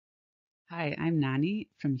Hi, I'm Nani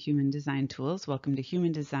from Human Design Tools. Welcome to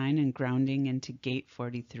Human Design and Grounding into Gate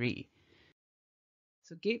 43.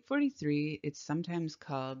 So Gate 43, it's sometimes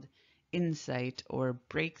called insight or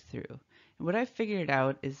breakthrough. And what I figured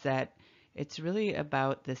out is that it's really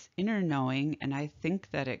about this inner knowing, and I think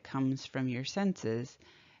that it comes from your senses.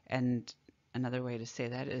 And another way to say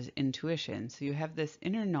that is intuition. So you have this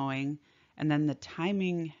inner knowing, and then the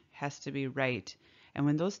timing has to be right. And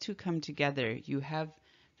when those two come together, you have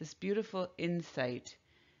this beautiful insight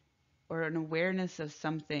or an awareness of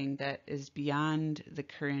something that is beyond the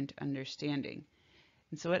current understanding.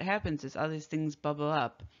 And so what happens is all these things bubble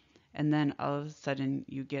up, and then all of a sudden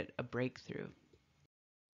you get a breakthrough.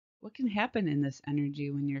 What can happen in this energy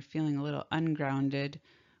when you're feeling a little ungrounded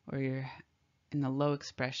or you're in a low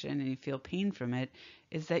expression and you feel pain from it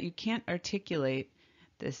is that you can't articulate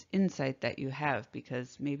this insight that you have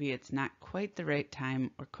because maybe it's not quite the right time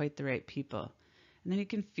or quite the right people. And then you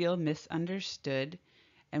can feel misunderstood.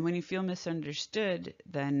 And when you feel misunderstood,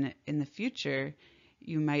 then in the future,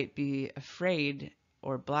 you might be afraid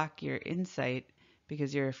or block your insight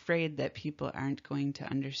because you're afraid that people aren't going to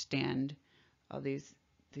understand all these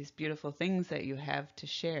beautiful things that you have to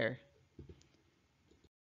share.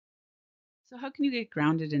 So how can you get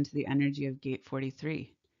grounded into the energy of Gate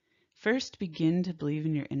 43? First, begin to believe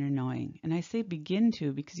in your inner knowing. And I say begin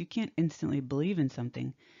to because you can't instantly believe in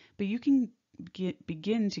something, but you can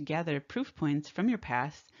begin to gather proof points from your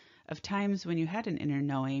past of times when you had an inner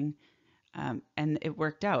knowing and it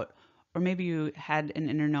worked out. Or maybe you had an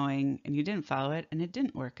inner knowing and you didn't follow it and it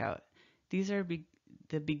didn't work out. These are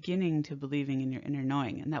the beginning to believing in your inner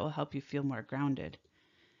knowing, and that will help you feel more grounded.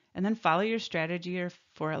 And then follow your strategy or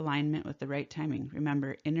for alignment with the right timing.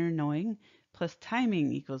 Remember, inner knowing plus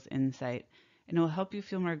timing equals insight. And it will help you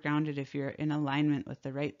feel more grounded if you're in alignment with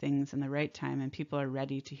the right things and the right time and people are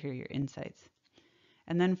ready to hear your insights.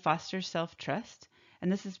 And then foster self-trust. And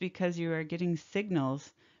this is because you are getting signals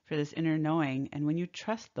for this inner knowing. And when you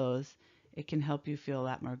trust those, it can help you feel a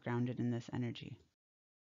lot more grounded in this energy.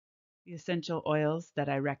 The essential oils that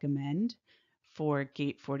I recommend for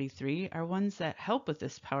Gate 43 are ones that help with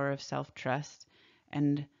this power of self-trust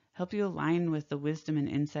and help you align with the wisdom and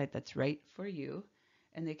insight that's right for you.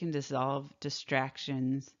 And they can dissolve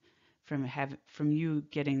distractions from you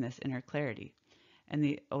getting this inner clarity. And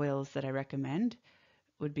the oils that I recommend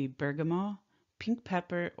would be bergamot, pink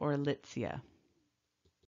pepper, or litsea.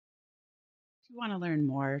 If you want to learn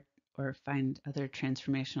more or find other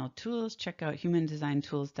transformational tools, check out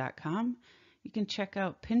humandesigntools.com. You can check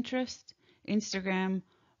out Pinterest, Instagram,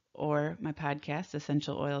 or my podcast,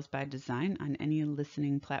 Essential Oils by Design, on any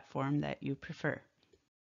listening platform that you prefer.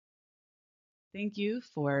 Thank you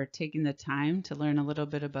for taking the time to learn a little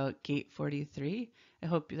bit about Gate 43. I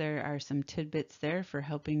hope there are some tidbits there for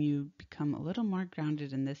helping you become a little more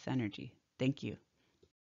grounded in this energy. Thank you.